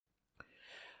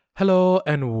Hello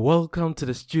and welcome to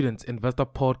the Student Investor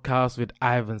Podcast with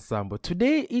Ivyn Sambo.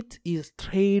 Today it is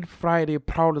Trade Friday,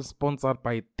 proudly sponsored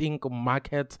by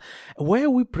ThinkMarkets, where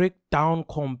we break down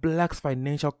complex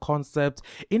financial concepts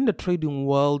in the trading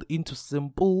world into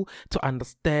simple to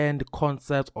understand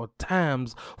concepts or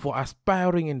terms for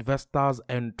aspiring investors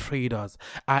and traders.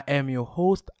 I am your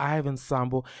host Ivyn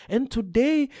Sambo, and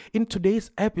in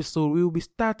today's episode we will be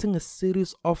starting a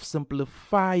series of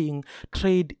simplifying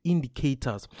trade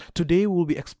indicators. Today we'll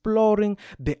be exploring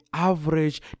the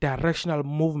Average Directional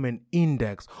Movement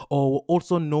Index, or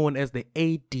also known as the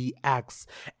ADX,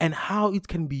 and how it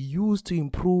can be used to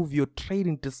improve your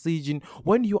trading decision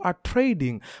when you are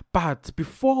trading. But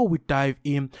before we dive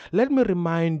in, let me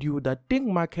remind you that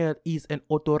ThinkMarkets is an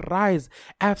authorized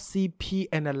FCP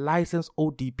and a licensed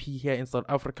ODP here in South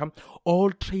Africa.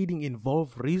 All trading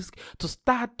involves risk. To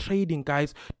start trading,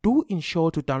 guys, do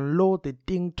ensure to download the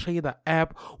Think Trader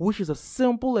app, which is a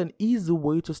simple and easy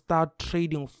way to start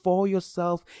trading for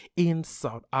yourself in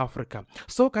South Africa.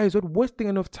 So guys, without wasting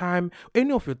any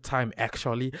of your time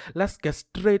actually, let's get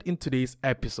straight into today's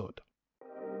episode.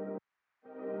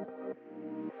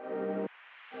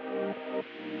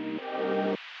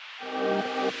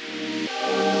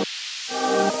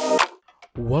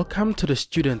 Welcome to the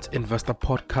Student Investor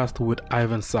Podcast with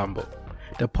Ivyn Sambo,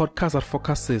 the podcast that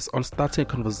focuses on starting a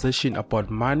conversation about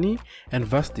money,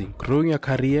 investing, growing your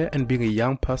career, and being a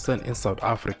young person in South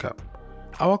Africa.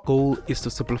 Our goal is to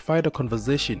simplify the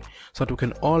conversation so that we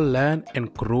can all learn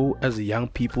and grow as young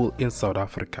people in South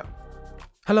Africa.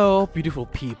 Hello, beautiful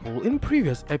people. In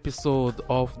previous episode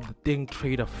of the Think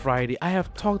Trader Friday, I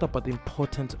have talked about the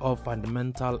importance of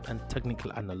fundamental and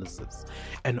technical analysis.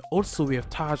 And also we have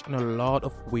touched on a lot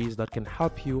of ways that can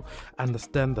help you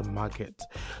understand the market.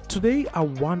 Today, I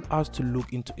want us to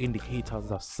look into indicators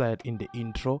that I've said in the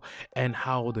intro and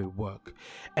how they work.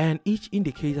 And each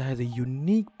indicator has a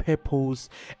unique purpose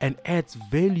and adds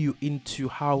value into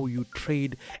how you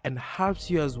trade and helps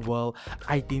you as well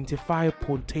identify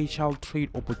potential trade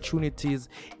opportunities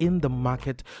in the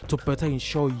market to better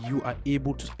ensure you are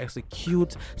able to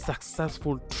execute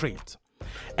successful trades.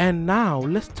 And now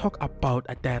let's talk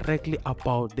directly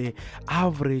about the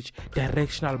Average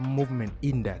Directional Movement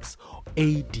Index,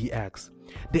 ADX.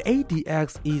 The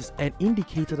ADX is an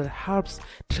indicator that helps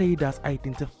traders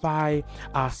identify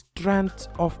a strength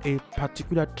of a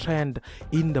particular trend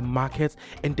in the market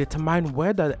and determine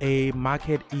whether a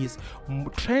market is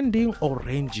trending or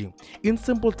ranging. In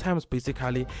simple terms,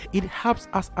 basically, it helps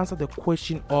us answer the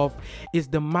question of, is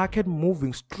the market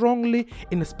moving strongly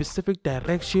in a specific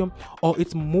direction, or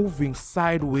it's moving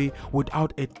sideways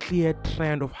without a clear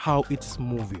trend of how it's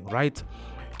moving, right?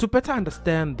 To better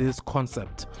understand this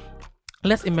concept,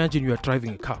 let's imagine you are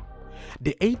driving a car.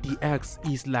 The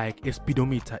ADX is like a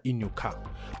speedometer in your car,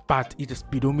 but it's a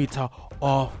speedometer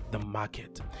of the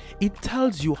market. It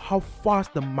tells you how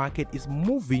fast the market is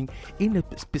moving in a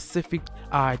specific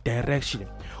direction.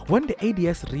 When the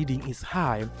ADX reading is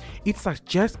high, it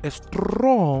suggests a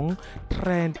strong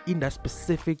trend in that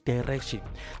specific direction,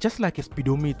 just like a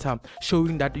speedometer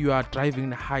showing that you are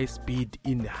driving high speed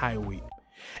in the highway.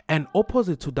 And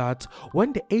opposite to that,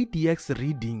 when the ADX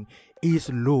reading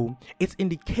is low, it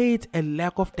indicates a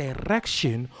lack of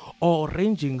direction or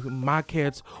ranging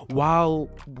markets, while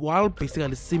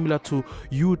basically similar to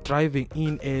you driving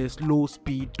in a slow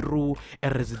speed through a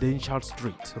residential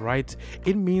street, right?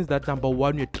 It means that number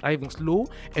one, you're driving slow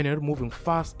and you're moving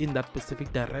fast in that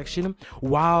specific direction,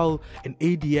 while an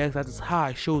ADX that is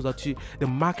high shows that the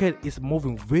market is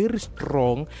moving very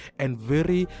strong and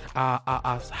very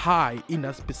as high in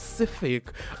a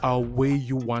specific way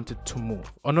you want it to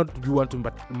move, or not you want to,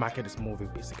 but the market is moving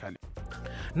basically.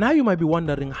 Now you might be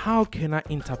wondering, how can I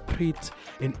interpret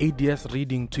an ADX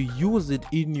reading to use it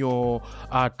in your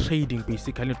trading,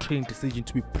 basically your trading decision,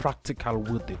 to be practical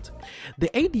with it? The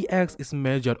ADX is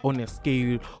measured on a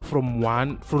scale from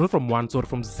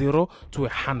 0 to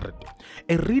 100.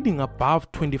 A reading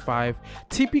above 25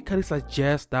 typically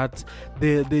suggests that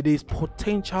there is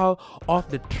potential of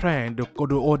the trend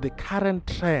or the current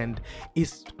trend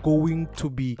is going to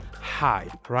be high,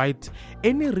 right?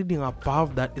 Any reading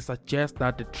above that suggests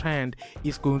that the trend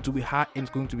is going to be high and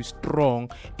it's going to be strong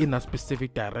in a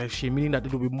specific direction, meaning that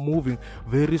it will be moving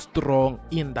very strong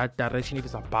in that direction if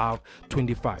it's above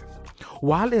 25.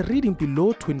 While a reading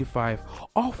below 25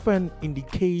 often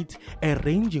indicates a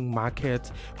ranging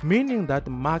market, meaning that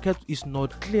the market is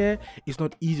not clear, it's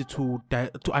not easy to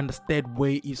understand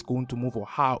where it's going to move or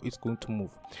how it's going to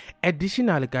move.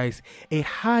 Additionally, guys, the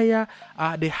higher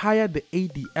the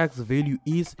ADX value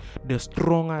is, the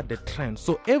stronger the trend.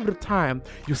 So every time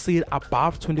you see it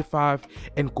above 25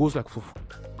 and goes like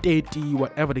 30,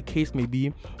 whatever the case may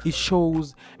be, it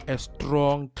shows a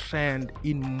strong trend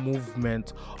in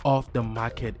movement of the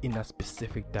market in a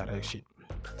specific direction.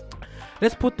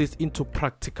 Let's put this into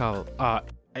practical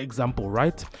example,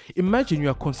 right? Imagine you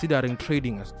are considering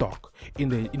trading a stock in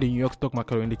the New York stock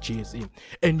market or in the GSE,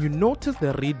 and you notice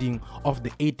the reading of the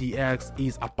ADX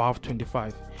is above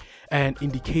 25 and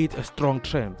indicate a strong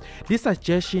trend. This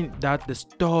suggestion that the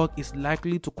stock is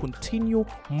likely to continue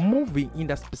moving in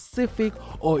that specific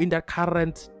or in that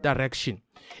current direction.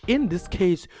 In this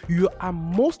case, you are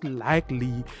most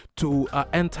likely to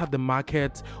enter the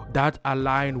market that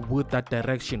align with that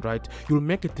direction, right? You'll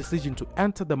make a decision to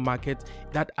enter the market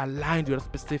that aligns with a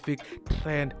specific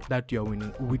trend that you're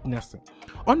witnessing.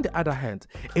 On the other hand,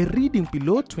 a reading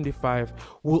below 25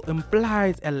 will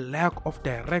imply a lack of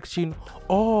direction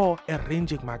or a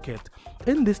ranging market.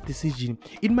 In this decision,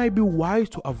 it might be wise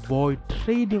to avoid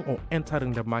trading or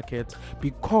entering the market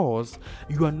because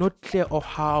you are not clear of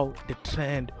how the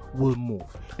trend will move.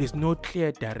 There's no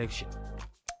clear direction.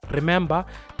 Remember,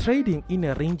 trading in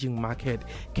a ranging market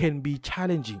can be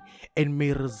challenging and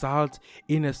may result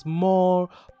in a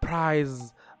small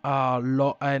price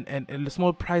and a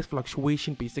small price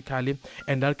fluctuation basically,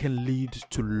 and that can lead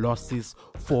to losses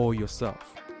for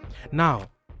yourself. Now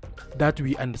that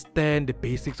we understand the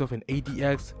basics of an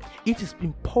ADX, it is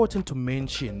important to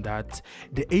mention that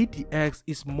the ADX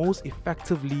is most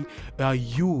effectively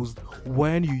used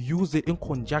when you use it in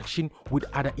conjunction with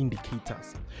other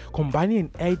indicators.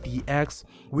 Combining an ADX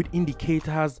with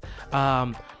indicators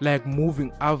like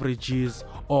moving averages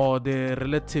or the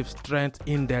relative strength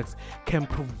index can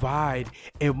provide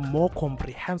a more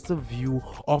comprehensive view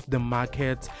of the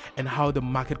market and how the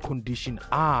market conditions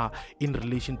are in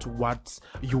relation to what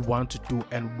you want to do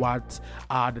and what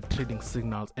are the trading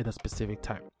signals at a specific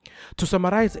time. To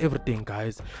summarize everything,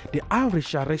 guys, the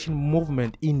Average Directional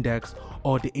Movement Index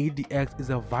or the ADX is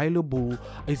available.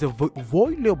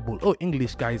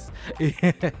 English, guys.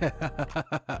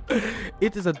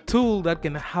 It is a tool that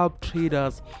can help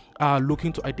traders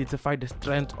looking to identify the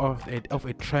strength of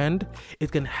a trend.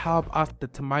 It can help us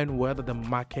determine whether the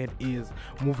market is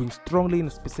moving strongly in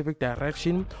a specific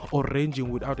direction or ranging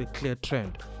without a clear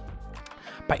trend.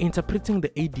 By interpreting the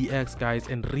ADX, guys,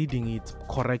 and reading it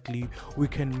correctly, we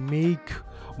can make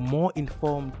more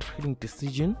informed trading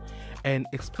decision, and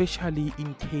especially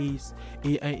increasing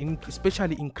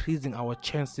our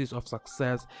chances of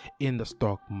success in the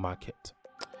stock market.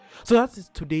 So that is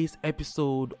today's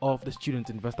episode of the Student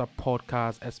Investor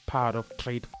Podcast as part of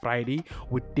Trade Friday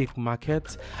with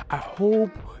ThinkMarkets. I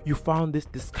hope you found this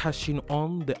discussion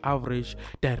on the Average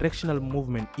Directional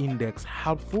Movement Index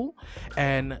helpful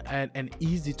and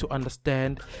easy to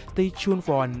understand. Stay tuned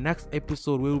for our next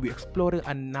episode where we'll be exploring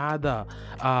another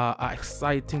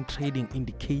exciting trading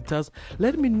indicators.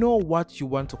 Let me know what you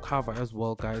want to cover as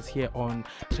well, guys, here on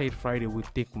Trade Friday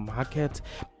with ThinkMarkets.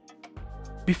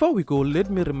 Before we go, let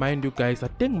me remind you guys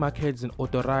that ThinkMarkets is an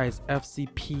authorized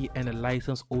FCP and a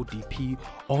licensed ODP.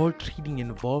 All trading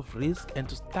involves risk, and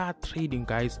to start trading,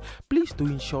 guys, please do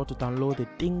ensure to download the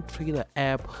Think Trader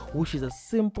app, which is a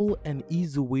simple and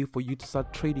easy way for you to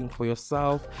start trading for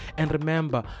yourself. And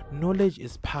remember, knowledge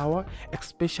is power,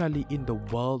 especially in the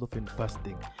world of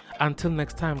investing. Until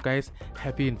next time, guys,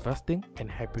 happy investing and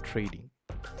happy trading.